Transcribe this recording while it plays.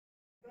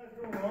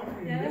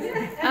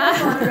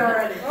Laundry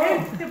already.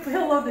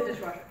 He'll love the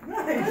dishwasher.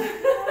 Nice.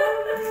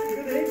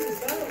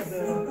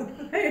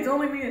 Hey, it's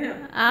only me and him.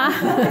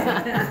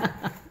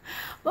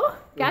 Oh,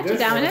 gotcha,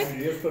 Dominic.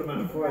 You just put them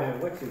on the floor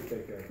and let Lexi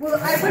take care of it. Well,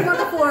 I put him on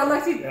the floor.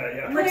 Lexi,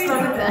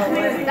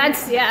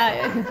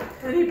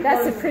 Lexi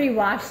That's a pretty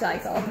wash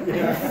cycle.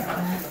 Yeah.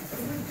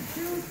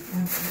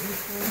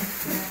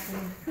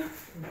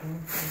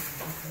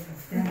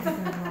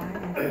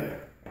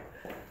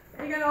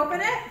 Are you gonna open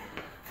it?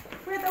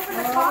 We have to open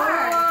the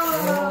car.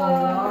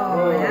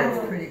 Oh, that's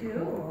pretty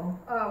cool.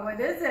 Oh, what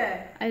is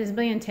it? There's a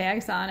million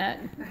tags on it.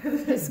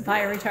 It's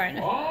fire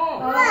retardant.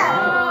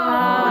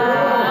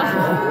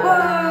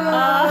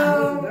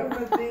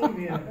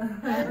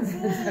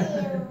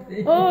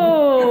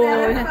 Oh,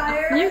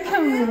 you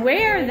can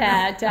wear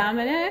that,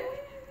 Dominic.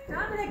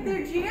 Dominic,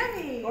 they're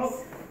jammies.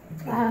 Oh.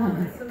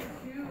 That's so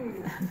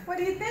cute. What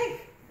do you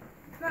think?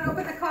 You want to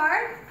open the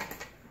card?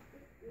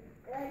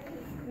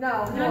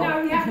 No,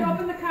 you have to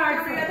open the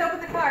card. You have to open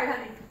the card,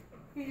 honey.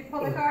 Can you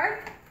pull the card?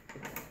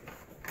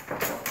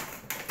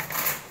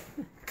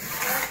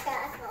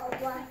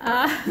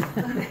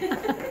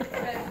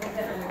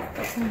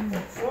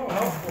 So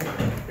helpful.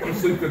 You'll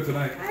sleep good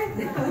tonight.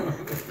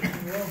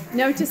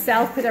 Note to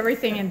self: put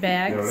everything in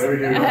bags. No, never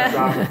do not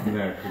stop it from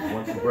there, because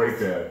once you break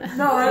that.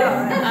 No, I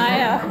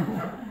don't.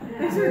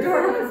 These are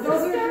adorable.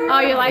 Oh,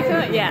 you like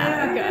them?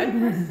 Yeah,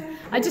 good.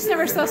 I just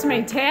never saw so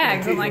many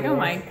tags. I'm like, oh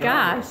my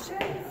gosh.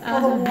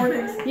 All the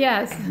warnings.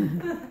 Yes.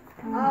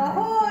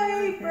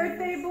 Ahoy,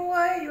 birthday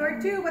boy.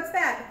 You're two. What's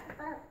that?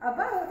 A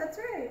boat. That's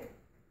right.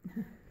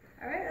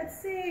 All right, let's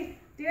see.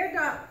 Dear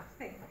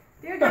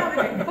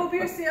Dominic, hope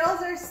your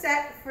sails are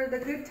set for the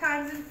good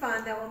times and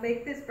fun that will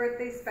make this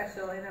birthday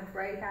special and a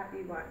bright,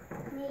 happy one.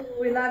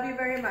 We love you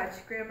very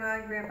much, Grandma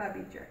and Grandpa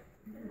Beecher.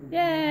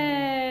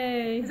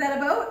 Yay. Is that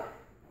a boat?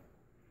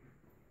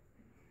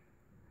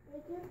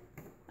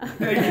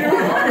 Thank you.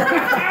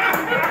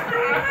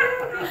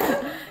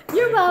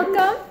 You're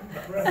welcome.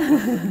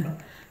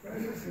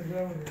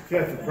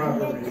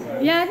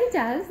 Yeah, he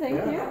does.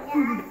 Thank you.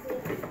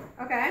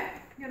 Okay.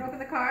 You gonna open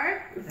the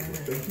card?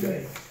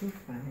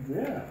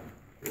 Yeah.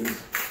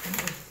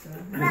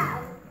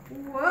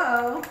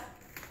 Whoa.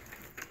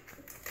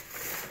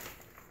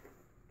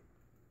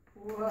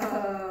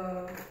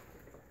 Whoa.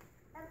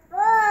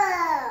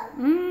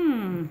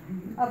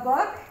 A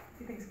book?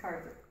 He thinks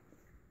cards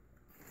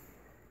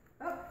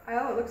are.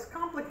 Oh, it looks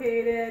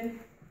complicated.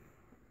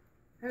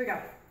 Here we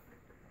go.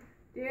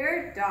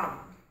 Dear Dom,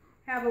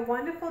 have a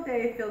wonderful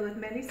day filled with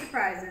many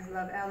surprises.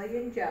 Love, Ellie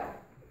and Joe.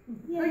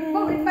 Wait,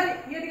 buddy,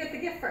 you have to get the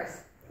gift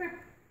first. Come here,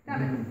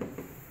 Dominic. Do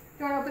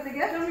you want to open the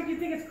gift? Dominic, you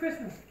think it's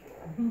Christmas?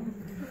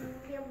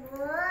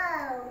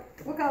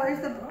 What color is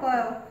the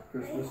bow?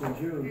 Christmas in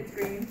June. It's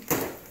green.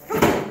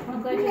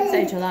 I'm glad you didn't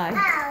say July.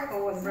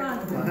 Oh, it's red.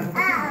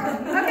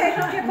 Okay,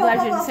 I'm glad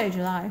you didn't say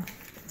July.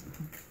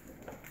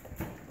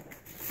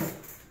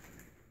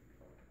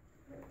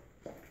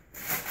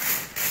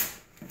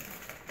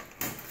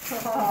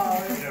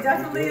 Oh, there's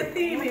definitely a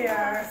theme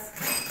here.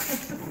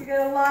 You get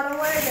a lot of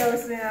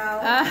Legos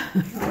now.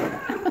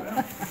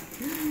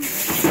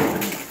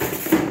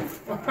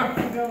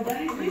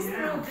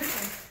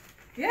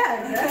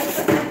 Yeah,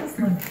 exactly.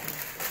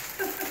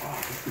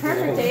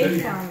 Perfect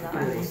age phone, though.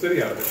 Little city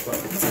out of this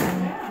place.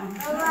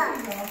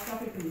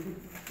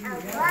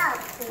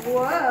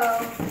 Whoa.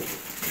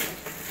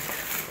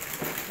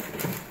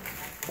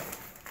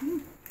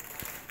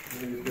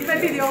 He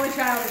might be the only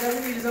child that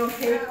doesn't eat his own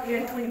cake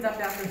and cleans up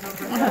after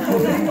himself. I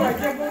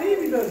can't believe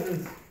he does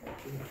this.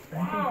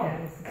 Wow.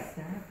 That is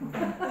hysterical.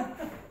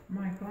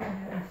 My God,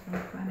 that is so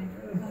funny.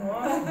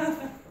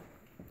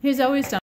 He's always done.